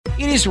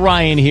It is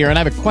Ryan here, and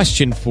I have a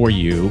question for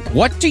you.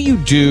 What do you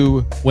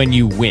do when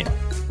you win?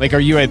 Like, are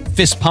you a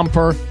fist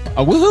pumper,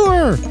 a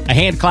woohooer, a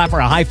hand clapper,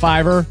 a high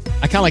fiver?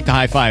 I kind of like the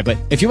high five, but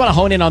if you want to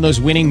hone in on those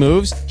winning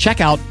moves,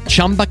 check out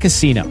Chumba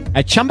Casino.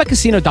 At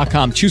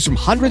ChumbaCasino.com, choose from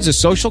hundreds of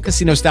social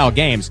casino-style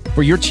games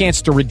for your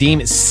chance to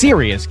redeem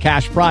serious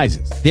cash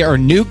prizes. There are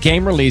new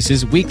game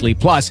releases weekly,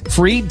 plus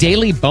free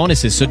daily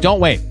bonuses. So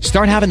don't wait.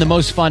 Start having the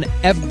most fun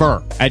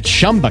ever at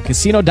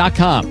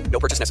ChumbaCasino.com. No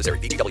purchase necessary.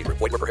 VGW Group.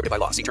 Void where prohibited by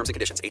law. See terms and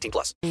conditions. 18+.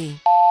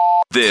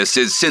 This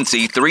is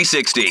Cincy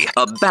 360,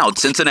 about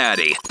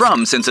Cincinnati,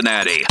 from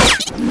Cincinnati.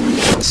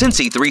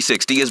 Cincy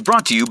 360 is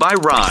brought to you by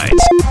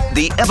Rides,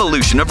 the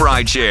evolution of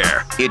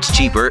rideshare. It's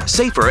cheaper,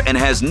 safer, and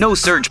has no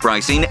surge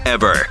pricing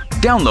ever.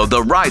 Download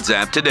the Rides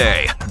app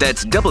today.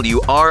 That's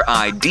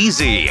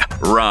WRIDZ,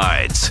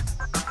 Rides.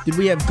 Did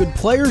we have good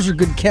players or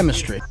good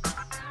chemistry?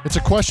 It's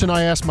a question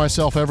I ask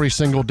myself every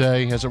single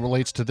day as it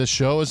relates to this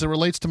show, as it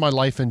relates to my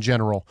life in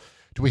general.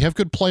 Do we have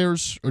good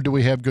players or do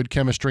we have good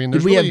chemistry? And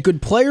Did we have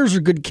good players or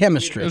good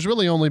chemistry? There's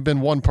really only been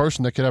one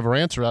person that could ever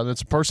answer that, and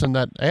it's a person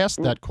that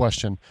asked that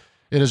question.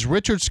 It is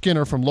Richard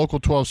Skinner from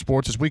Local 12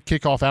 Sports as we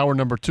kick off hour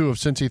number 2 of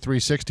Cincy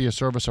 360, a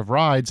service of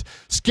Rides.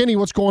 Skinny,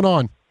 what's going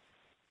on?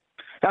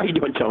 How you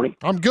doing, Tony?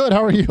 I'm good.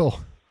 How are you?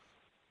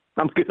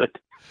 I'm good.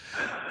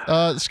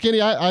 Skinny,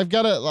 I've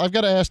got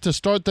to ask to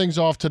start things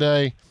off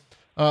today.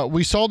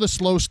 We saw the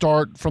slow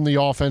start from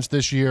the offense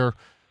this year.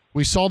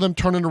 We saw them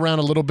turning around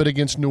a little bit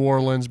against New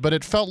Orleans, but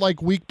it felt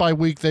like week by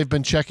week they've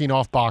been checking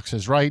off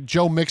boxes, right?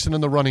 Joe Mixon in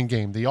the running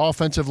game, the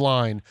offensive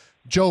line,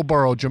 Joe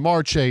Burrow,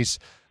 Jamar Chase.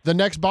 The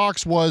next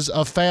box was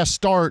a fast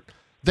start.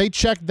 They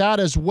checked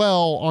that as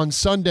well on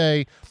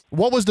Sunday.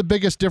 What was the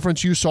biggest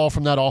difference you saw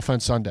from that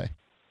offense Sunday?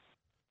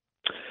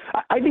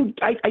 I think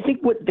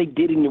what they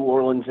did in New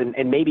Orleans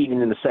and maybe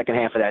even in the second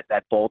half of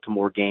that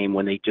Baltimore game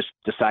when they just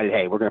decided,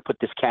 hey, we're going to put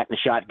this cat in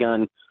the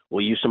shotgun.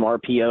 We'll use some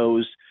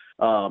RPOs.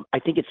 I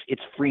think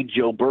it's freed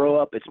Joe Burrow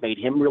up. It's made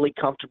him really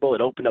comfortable.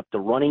 It opened up the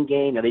running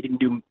game. Now, they didn't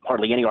do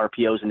hardly any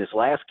RPOs in this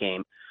last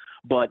game,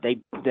 but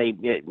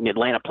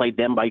Atlanta played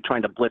them by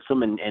trying to blitz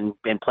them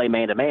and play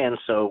man-to-man.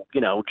 So,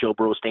 Joe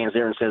Burrow stands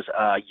there and says,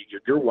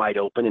 you're wide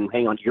open, and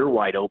hang on, you're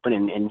wide open,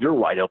 and you're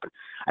wide open.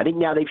 I think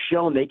now they've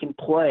shown they can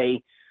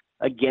play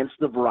against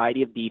the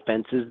variety of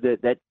defenses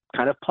that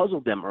kind of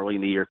puzzled them early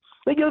in the year.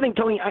 I think the other thing,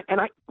 Tony,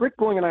 Rick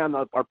Goring and I on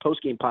our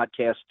post-game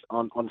podcast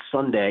on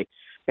Sunday,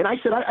 and I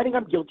said, I think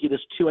I'm guilty of this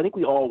too. I think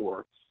we all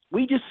were.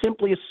 We just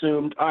simply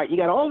assumed, all right, you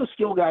got all the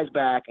skill guys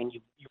back, and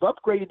you've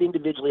upgraded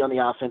individually on the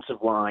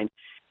offensive line.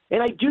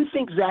 And I do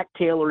think Zach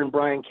Taylor and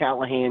Brian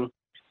Callahan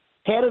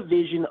had a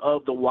vision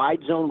of the wide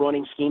zone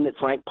running scheme that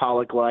Frank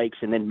Pollock likes,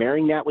 and then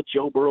marrying that with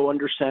Joe Burrow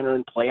under center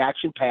and play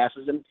action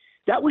passes. And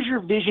that was your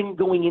vision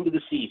going into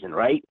the season,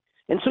 right?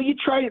 And so you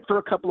tried it for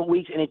a couple of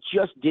weeks, and it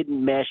just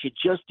didn't mesh. It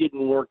just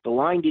didn't work. The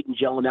line didn't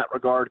gel in that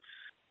regard.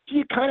 So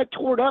you kind of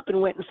tore it up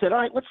and went and said, all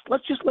right,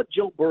 let's just let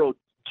Joe Burrow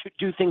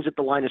do things at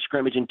the line of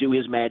scrimmage and do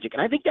his magic.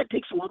 And I think that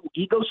takes a little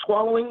ego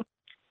swallowing.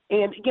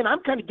 And, again,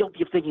 I'm kind of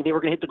guilty of thinking they were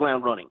going to hit the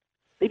ground running.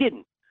 They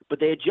didn't. But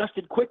they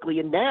adjusted quickly,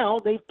 and now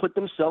they've put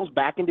themselves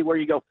back into where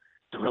you go,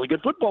 it's a really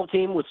good football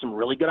team with some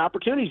really good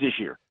opportunities this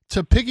year.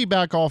 To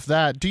piggyback off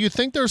that, do you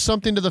think there's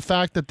something to the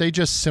fact that they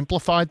just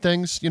simplified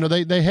things?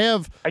 They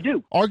have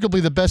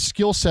arguably the best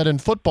skill set in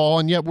football,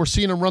 and yet we're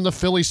seeing them run the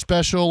Philly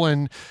special,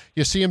 and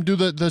you see them do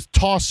the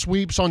toss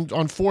sweeps on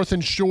 4th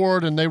and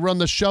short, and they run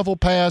the shovel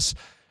pass.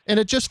 And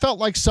it just felt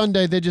like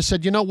Sunday they just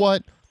said, you know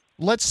what,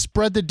 let's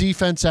spread the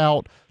defense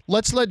out.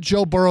 Let's let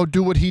Joe Burrow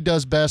do what he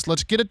does best.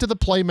 Let's get it to the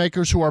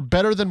playmakers who are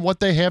better than what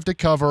they have to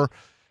cover.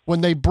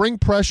 When they bring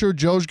pressure,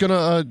 Joe's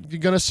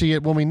gonna see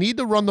it. When we need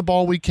to run the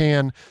ball, we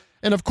can.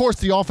 And, of course,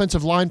 the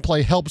offensive line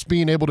play helps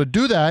being able to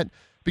do that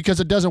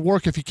because it doesn't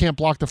work if you can't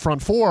block the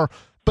front four.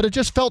 But it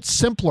just felt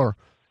simpler.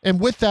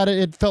 And with that,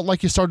 it felt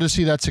like you started to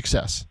see that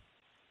success.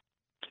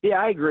 Yeah,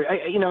 I agree.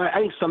 I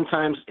think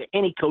sometimes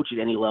any coach at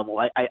any level,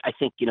 I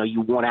think,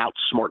 you want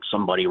to outsmart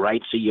somebody,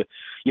 right? So you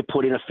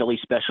put in a Philly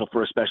special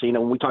for especially,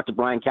 when we talked to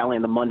Brian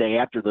Callahan the Monday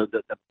after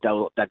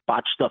that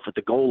botched stuff at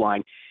the goal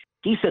line,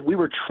 he said we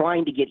were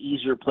trying to get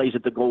easier plays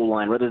at the goal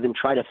line rather than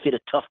try to fit a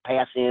tough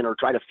pass in or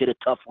try to fit a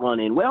tough run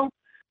in. Well,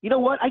 you know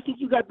what? I think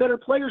you got better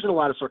players in a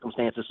lot of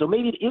circumstances. So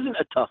maybe it isn't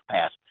a tough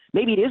pass.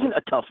 Maybe it isn't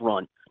a tough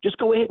run. Just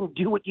go ahead and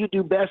do what you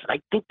do best.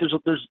 I think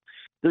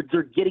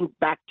they're getting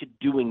back to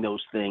doing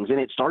those things, and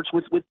it starts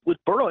with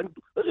Burrow. And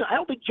listen, I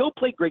don't think Joe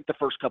played great the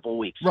first couple of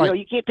weeks. Right.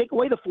 You can't take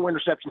away the 4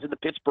 interceptions in the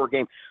Pittsburgh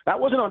game. That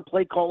wasn't on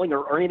play calling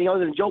or anything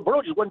other than Joe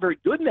Burrow just wasn't very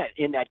good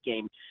in that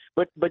game.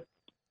 But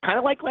kind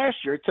of like last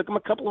year, it took him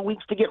a couple of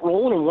weeks to get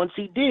rolling, and once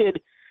he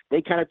did,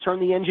 they kind of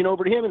turned the engine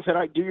over to him and said,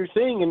 all right, do your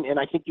thing, and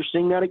I think you're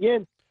seeing that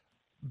again.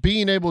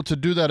 Being able to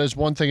do that is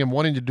one thing and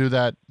wanting to do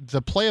that.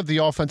 The play of the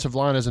offensive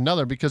line is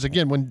another because,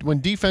 again, when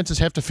defenses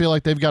have to feel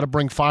like they've got to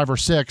bring 5 or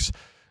 6,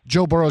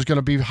 Joe Burrow is going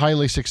to be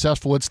highly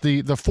successful. It's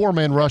the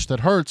 4-man rush that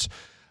hurts.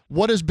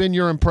 What has been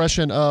your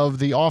impression of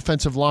the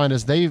offensive line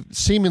as they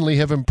seemingly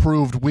have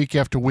improved week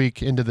after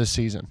week into this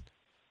season?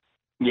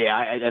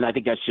 Yeah, and I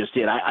think that's just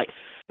it.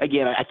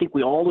 again, I think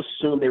we all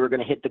assumed they were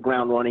going to hit the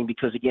ground running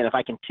because, again, if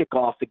I can tick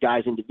off the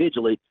guys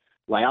individually,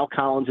 La'el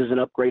Collins is an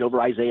upgrade over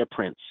Isaiah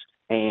Prince.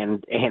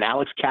 And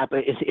Alex Kappa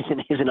is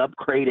an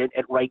upgrade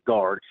at right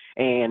guard.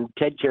 And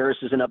Ted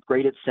Karras is an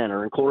upgrade at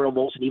center. And Cordell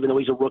Volson, even though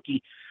he's a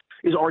rookie,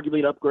 is arguably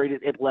an upgrade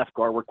at left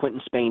guard where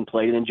Quentin Spain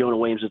played. And then Jonah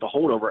Williams is the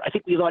holdover. I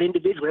think we thought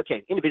individually,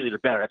 okay, individually they're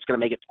better. That's going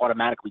to make it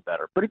automatically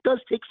better. But it does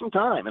take some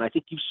time. And I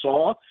think you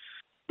saw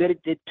that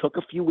it took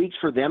a few weeks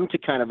for them to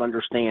kind of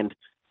understand,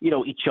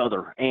 each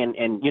other. And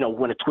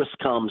when a twist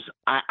comes,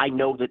 I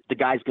know that the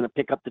guy's going to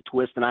pick up the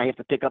twist and I have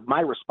to pick up my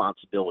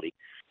responsibility.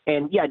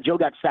 And, yeah, Joe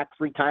got sacked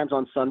 3 times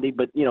on Sunday,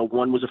 but,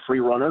 one was a free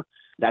runner.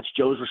 That's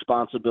Joe's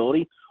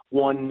responsibility.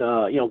 One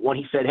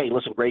he said, hey,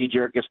 listen, Grady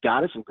Jarrett just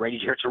got us, and Grady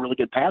Jarrett's a really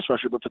good pass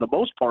rusher. But for the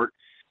most part,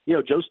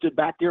 Joe stood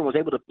back there and was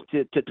able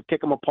to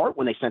pick them apart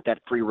when they sent that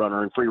free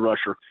runner and free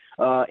rusher.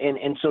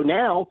 And so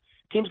now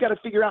teams got to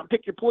figure out and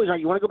pick your poison. All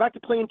right, you want to go back to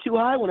playing too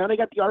high? Well, now they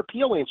got the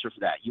RPO answer for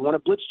that. You want to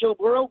blitz Joe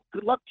Burrow?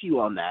 Good luck to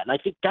you on that. And I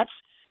think that's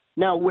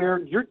now where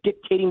you're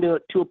dictating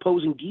to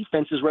opposing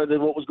defenses rather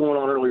than what was going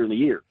on earlier in the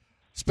year.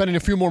 Spending a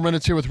few more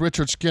minutes here with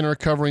Richard Skinner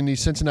covering the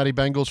Cincinnati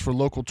Bengals for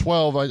Local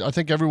 12. I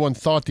think everyone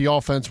thought the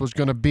offense was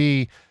going to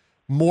be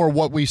more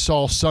what we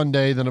saw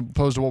Sunday than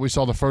opposed to what we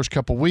saw the first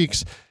couple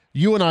weeks.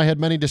 You and I had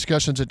many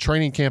discussions at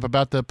training camp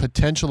about the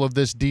potential of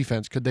this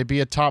defense. Could they be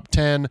a top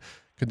 10?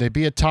 Could they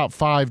be a top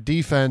 5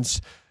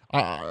 defense?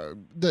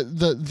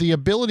 The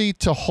ability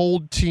to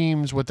hold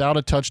teams without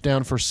a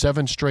touchdown for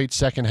 7 straight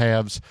second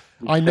halves.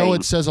 I know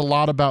it says a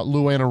lot about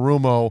Lou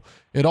Anarumo.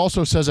 It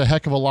also says a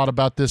heck of a lot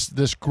about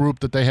this group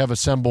that they have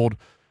assembled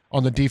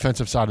on the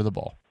defensive side of the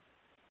ball.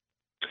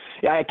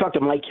 Yeah, I talked to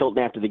Mike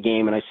Hilton after the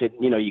game, and I said,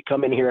 you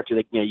come in here after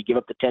you give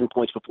up the 10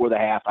 points before the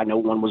half. I know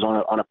one was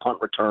on a punt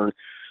return.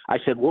 I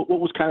said, what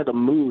was kind of the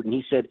mood? And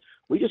he said,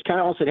 we just kind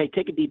of all said, hey,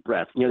 take a deep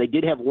breath. They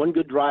did have one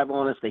good drive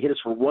on us. They hit us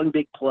for one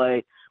big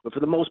play. But for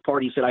the most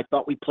part, he said, I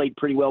thought we played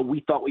pretty well.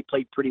 We thought we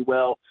played pretty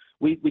well.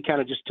 We kind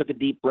of just took a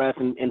deep breath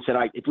and said,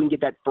 all right, if we can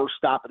get that first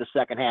stop of the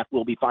second half,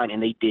 we'll be fine.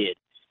 And they did.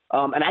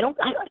 And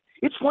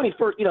it's funny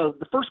for,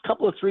 the first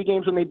couple of 3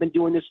 games when they've been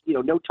doing this,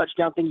 no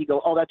touchdown thing, you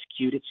go, oh, that's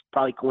cute. It's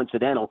probably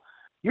coincidental.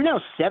 You're now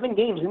 7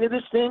 games into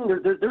this thing.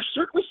 There's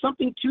certainly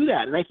something to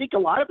that. And I think a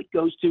lot of it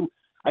goes to,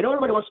 I know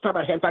everybody wants to talk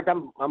about, in fact,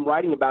 I'm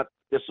writing about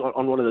this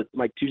on one of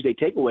my Tuesday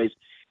takeaways.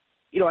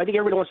 I think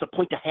everybody wants to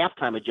point to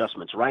halftime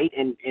adjustments, right?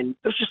 And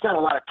there's just not a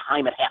lot of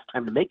time at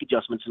halftime to make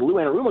adjustments. And Lou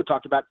Anarumo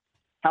talked about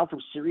how from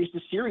series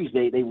to series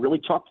they really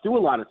talk through a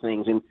lot of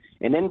things. And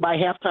then by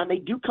halftime they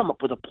do come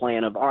up with a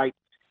plan of, all right,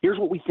 here's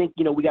what we think,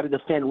 we got to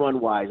defend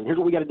run-wise, and here's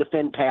what we got to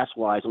defend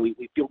pass-wise, and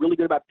we feel really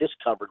good about this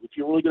coverage. We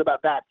feel really good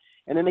about that.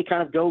 And then they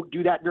kind of go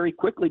do that very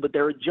quickly, but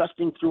they're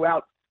adjusting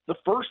throughout the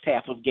first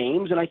half of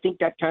games, and I think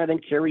that kind of then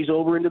carries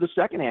over into the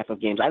second half of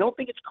games. I don't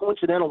think it's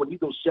coincidental when you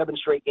go 7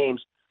 straight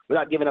games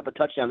without giving up a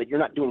touchdown that you're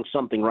not doing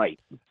something right.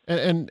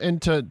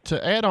 And to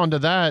add on to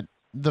that,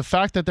 the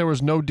fact that there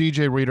was no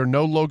DJ Reader,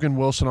 no Logan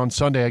Wilson on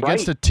Sunday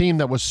against a team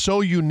that was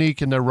so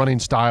unique in their running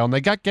style, and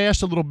they got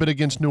gashed a little bit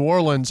against New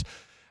Orleans.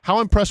 How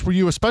impressed were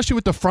you, especially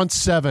with the front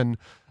 7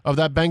 of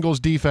that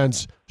Bengals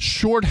defense,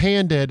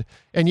 shorthanded,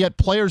 and yet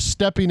players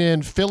stepping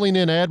in, filling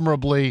in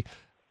admirably?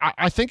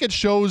 I think it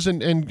shows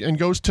and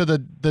goes to the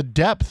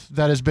depth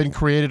that has been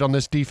created on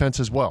this defense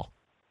as well.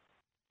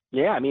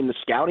 Yeah, I mean, the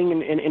scouting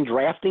and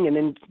drafting and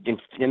then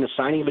the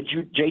signing of a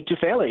Jay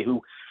Tufele,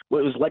 who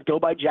was let go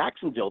by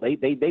Jacksonville.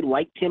 They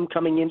liked him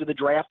coming into the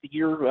draft the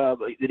year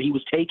that he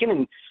was taken,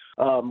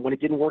 and when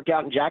it didn't work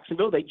out in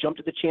Jacksonville, they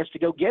jumped at the chance to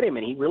go get him,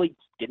 and he really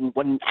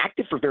wasn't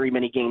active for very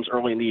many games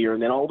early in the year.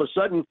 And then all of a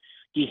sudden,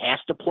 he has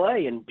to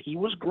play, and he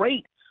was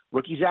great.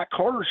 Rookie Zach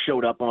Carter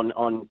showed up on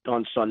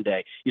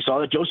Sunday. You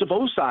saw the Joseph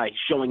Osai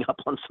showing up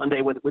on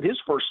Sunday with his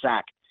first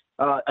sack.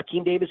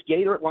 Akeem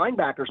Davis-Gator at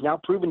linebacker is now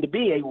proven to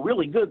be a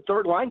really good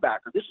third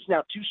linebacker. This is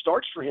now 2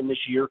 starts for him this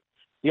year.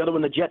 The other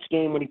one, the Jets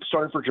game, when he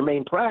started for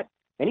Jermaine Pratt,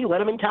 and he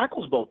led him in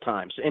tackles both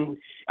times. And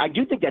I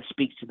do think that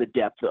speaks to the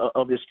depth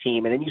of this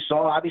team. And then you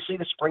saw, obviously,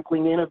 the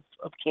sprinkling in of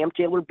Cam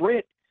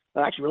Taylor-Britt.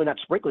 Actually, really not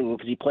sprinkling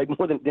because he played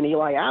more than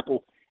Eli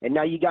Apple. And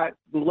now you got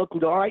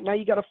looking to, all right, now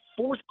you got a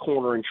 4th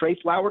corner, and Trey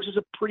Flowers is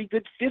a pretty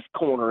good 5th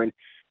corner. And,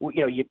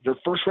 your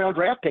first-round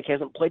draft pick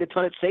hasn't played a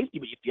ton at safety,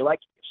 but you feel like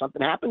if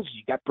something happens,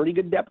 you got pretty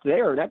good depth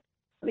there. I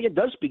think it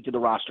does speak to the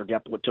roster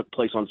depth what took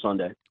place on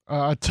Sunday.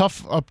 A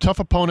tough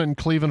opponent in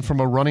Cleveland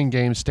from a running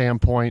game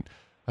standpoint,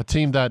 a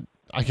team that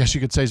I guess you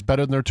could say is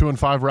better than their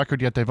 2-5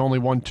 record, yet they've only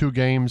won 2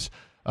 games.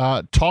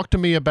 Talk to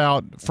me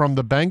about, from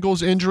the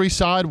Bengals injury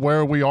side,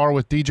 where we are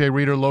with DJ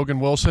Reader, Logan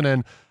Wilson,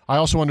 and I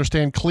also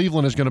understand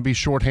Cleveland is going to be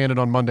shorthanded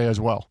on Monday as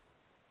well.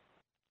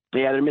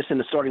 Yeah, they're missing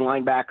the starting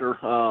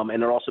linebacker,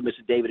 and they're also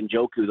missing David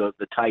Njoku,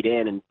 the tight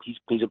end, and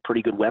he's a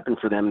pretty good weapon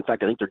for them. In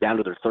fact, I think they're down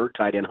to their 3rd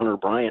tight end, Hunter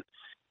Bryant.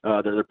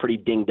 They're pretty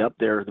dinged up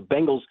there. The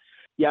Bengals,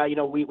 yeah,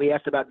 we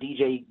asked about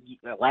DJ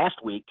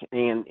last week,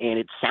 and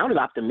it sounded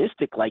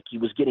optimistic, like he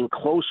was getting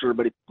closer,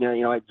 but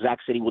Zach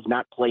said he would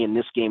not play in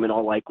this game in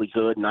all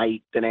likelihood, and I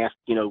then asked,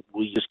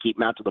 will you just keep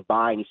him out to the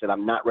bye, and he said,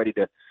 I'm not ready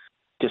to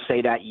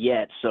say that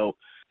yet. So,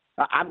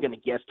 I'm going to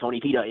guess,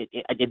 Tony,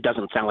 if it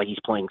doesn't sound like he's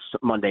playing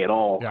Monday at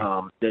all.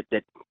 Yeah.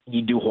 That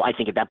you do. I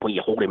think at that point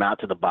you hold him out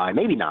to the bye.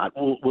 Maybe not.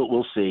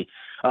 We'll see.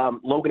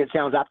 Logan, it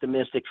sounds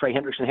optimistic. Trey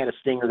Hendrickson had a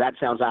stinger. That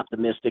sounds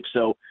optimistic.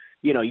 So,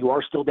 you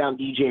are still down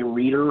DJ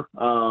Reader,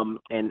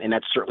 and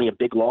that's certainly a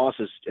big loss.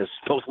 As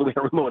both Louis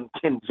Arumo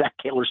and Zach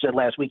Taylor said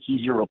last week,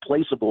 he's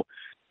irreplaceable.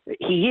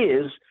 He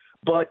is.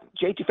 But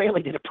Jay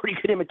Tufele did a pretty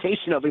good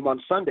imitation of him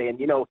on Sunday. And,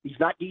 he's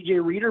not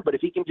DJ Reader, but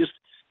if he can just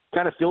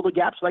kind of fill the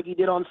gaps like he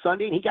did on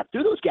Sunday, and he got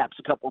through those gaps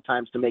a couple of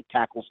times to make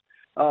tackles,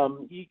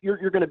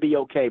 you're going to be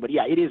okay. But,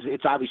 yeah,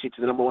 it's obviously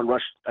the number one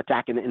rush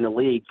attack in the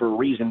league for a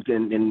reason,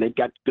 and they've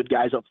got good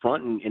guys up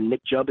front and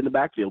Nick Chubb in the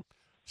backfield.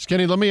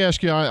 Skinny, let me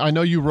ask you, I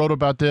know you wrote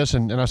about this,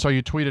 and I saw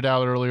you tweeted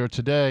out earlier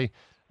today.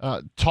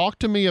 Talk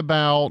to me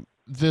about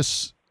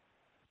this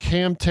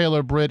Cam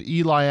Taylor-Britt,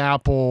 Eli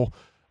Apple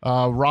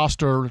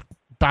roster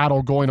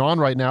battle going on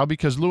right now,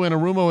 because Lou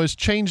Anarumo has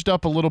changed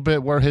up a little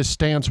bit where his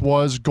stance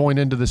was going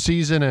into the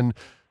season. And,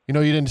 you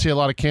didn't see a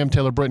lot of Cam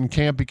Taylor-Britt in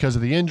camp because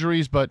of the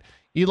injuries, but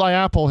Eli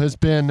Apple has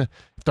been,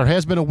 if there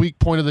has been a weak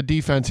point of the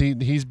defense,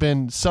 he's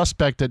been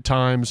suspect at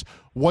times.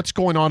 What's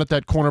going on at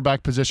that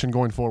cornerback position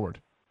going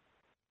forward?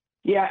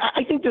 Yeah,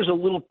 I think there's a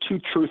little two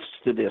truths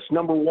to this.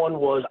 Number one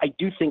was I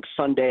do think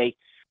Sunday,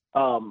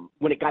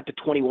 when it got to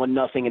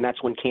 21-0, and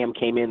that's when Cam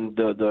came in,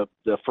 the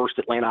first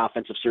Atlanta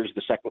offensive series of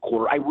the second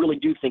quarter, I really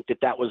do think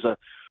that was a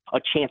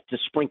chance to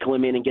sprinkle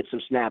him in and get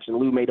some snaps. And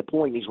Lou made a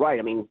point. He's right.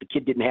 I mean, the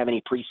kid didn't have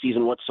any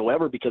preseason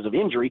whatsoever because of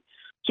injury,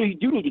 so you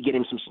do need to get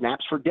him some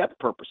snaps for depth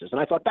purposes. And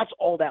I thought that's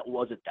all that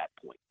was at that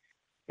point.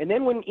 And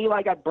then when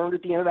Eli got burned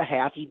at the end of the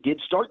half, he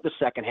did start the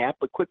second half,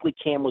 but quickly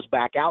Cam was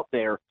back out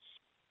there.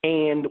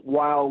 And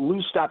while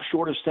Lou stopped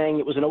short of saying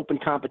it was an open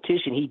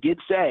competition, he did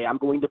say, I'm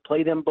going to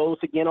play them both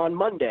again on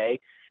Monday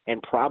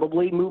and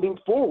probably moving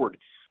forward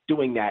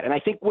doing that. And I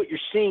think what you're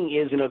seeing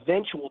is an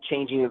eventual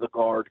changing of the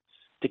guard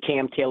to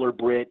Cam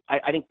Taylor-Britt.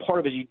 I think part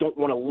of it is you don't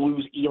want to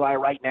lose Eli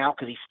right now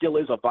because he still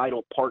is a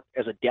vital part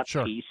as a depth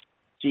piece.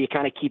 So you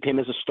kind of keep him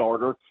as a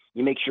starter.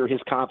 You make sure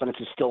his confidence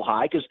is still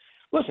high because,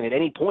 listen, at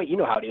any point, you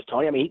know how it is,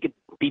 Tony. I mean, he could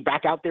be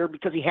back out there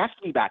because he has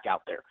to be back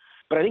out there.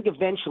 But I think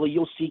eventually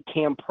you'll see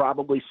Cam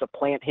probably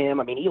supplant him.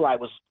 I mean, Eli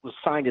was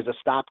signed as a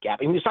stopgap.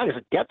 I mean, he was signed as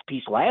a depth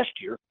piece last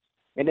year,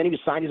 and then he was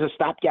signed as a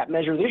stopgap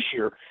measure this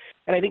year.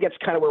 And I think that's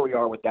kind of where we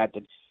are with that.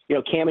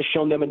 Cam has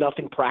shown them enough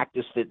in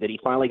practice that he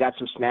finally got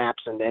some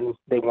snaps, and then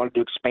they wanted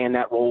to expand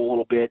that role a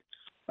little bit.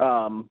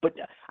 But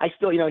I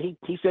still,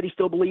 he said he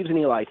still believes in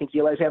Eli. I think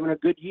Eli's having a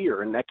good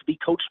year, and that could be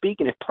coach speak,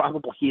 and it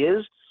probably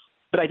is.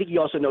 But I think he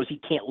also knows he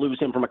can't lose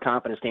him from a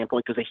confidence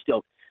standpoint because they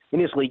still, in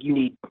this league, you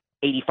need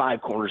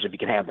 85 corners if you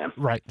can have them.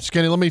 Right.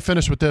 Skinny, let me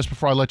finish with this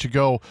before I let you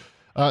go.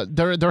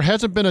 There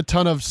hasn't been a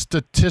ton of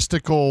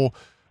statistical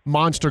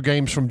monster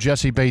games from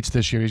Jesse Bates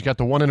this year. He's got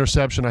the one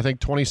interception, I think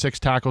 26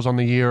 tackles on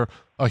the year.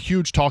 A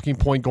huge talking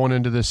point going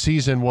into this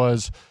season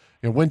was,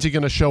 when's he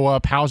going to show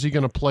up? How's he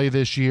going to play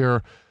this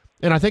year?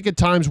 And I think at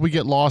times we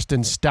get lost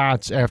in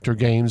stats after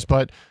games,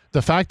 but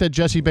the fact that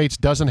Jesse Bates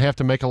doesn't have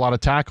to make a lot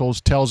of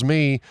tackles tells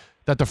me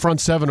that the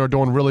front seven are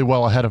doing really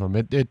well ahead of him.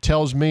 It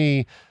tells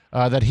me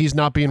that he's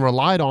not being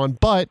relied on,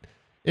 but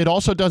it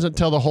also doesn't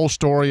tell the whole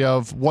story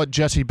of what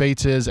Jesse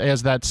Bates is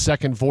as that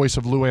second voice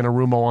of Lou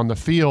Anarumo on the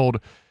field.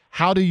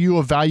 How do you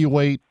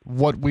evaluate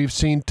what we've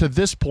seen to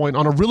this point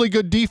on a really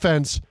good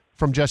defense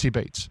from Jesse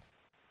Bates?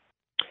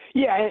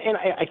 Yeah, and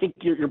I think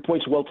your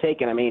point's well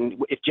taken. I mean,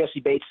 if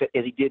Jesse Bates,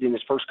 as he did in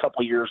his first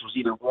couple of years, was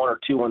either one or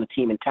two on the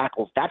team in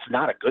tackles, that's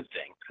not a good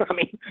thing. I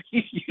mean,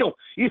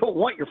 you don't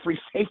want your free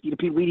safety to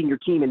be leading your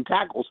team in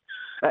tackles.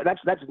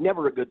 That's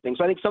never a good thing.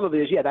 So I think some of it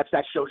is,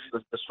 that shows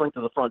you the strength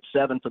of the front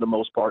seven for the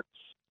most part.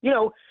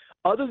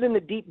 Other than the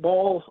deep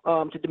ball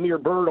to Damiere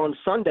Byrd on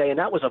Sunday, and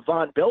that was a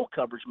Von Bell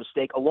coverage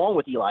mistake along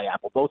with Eli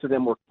Apple. Both of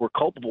them were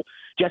culpable.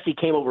 Jesse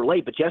came over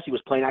late, but Jesse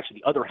was playing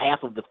actually the other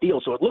half of the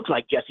field, so it looks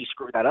like Jesse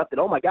screwed that up.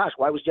 And, oh, my gosh,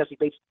 why was Jesse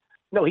Bates?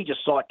 No, he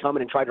just saw it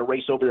coming and tried to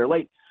race over there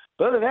late.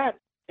 But other than that,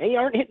 they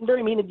aren't hitting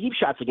very many deep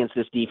shots against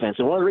this defense.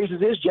 And one of the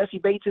reasons is Jesse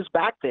Bates is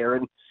back there.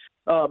 And,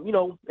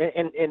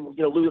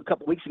 Lou a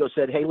couple weeks ago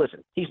said, hey,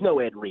 listen, he's no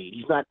Ed Reed.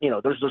 He's not,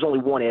 there's only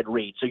one Ed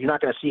Reed. So you're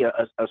not going to see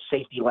a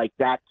safety like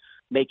that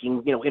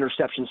making,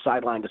 interceptions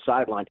sideline to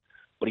sideline.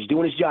 But he's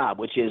doing his job,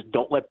 which is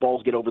don't let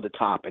balls get over the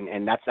top.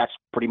 And that's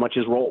pretty much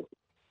his role.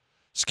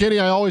 Skinny,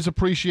 I always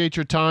appreciate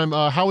your time.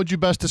 How would you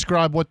best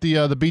describe what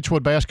the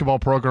Beechwood basketball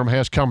program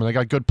has coming? They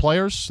got good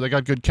players? They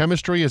got good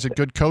chemistry? Is it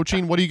good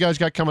coaching? What do you guys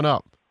got coming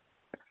up?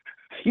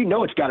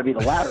 It's got to be the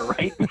latter,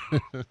 right?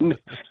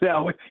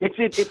 No,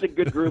 it's a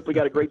good group. We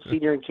got a great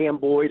senior in Cam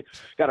Boyd.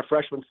 Got a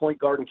freshman point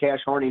guard in Cash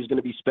Harney who's going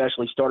to be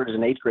special. He started as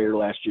an 8th grader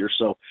last year,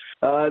 so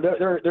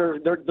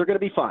they're going to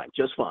be fine,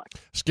 just fine.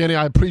 Skinny,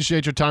 I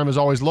appreciate your time as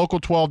always.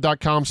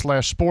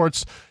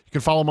 Local12.com/sports. You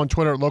can follow him on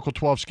Twitter at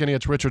Local12Skinny.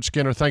 It's Richard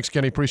Skinner. Thanks,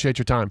 Skinny. Appreciate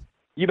your time.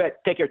 You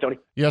bet. Take care, Tony.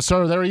 Yes,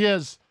 sir. There he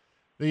is,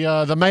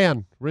 the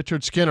man,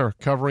 Richard Skinner,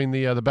 covering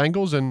the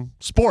Bengals and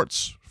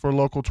sports for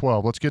Local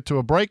 12. Let's get to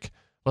a break.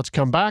 Let's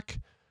come back.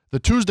 the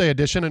Tuesday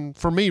edition, and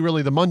for me,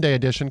 really the Monday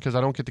edition, because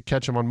I don't get to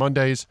catch them on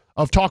Mondays,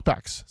 of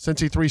Talkbacks.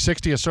 Cincy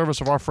 360, a service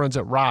of our friends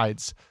at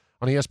Rides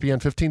on ESPN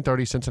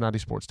 1530 Cincinnati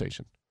Sports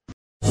Station.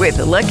 With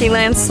the Lucky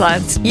Land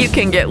Slots, you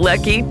can get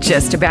lucky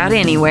just about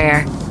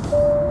anywhere.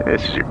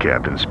 This is your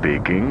captain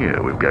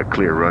speaking. We've got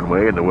clear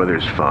runway and the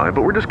weather's fine,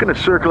 but we're just going to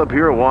circle up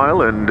here a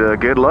while and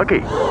get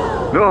lucky.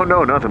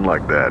 No, nothing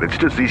like that. It's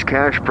just these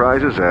cash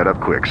prizes add up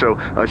quick. So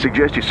I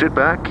suggest you sit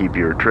back, keep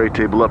your tray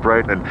table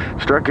upright,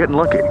 and start getting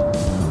lucky.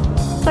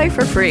 Play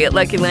for free at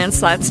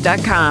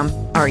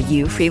LuckyLandSlots.com. Are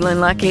you feeling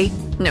lucky?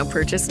 No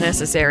purchase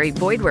necessary.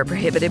 Void where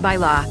prohibited by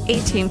law.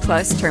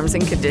 18+ terms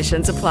and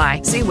conditions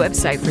apply. See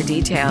website for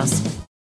details.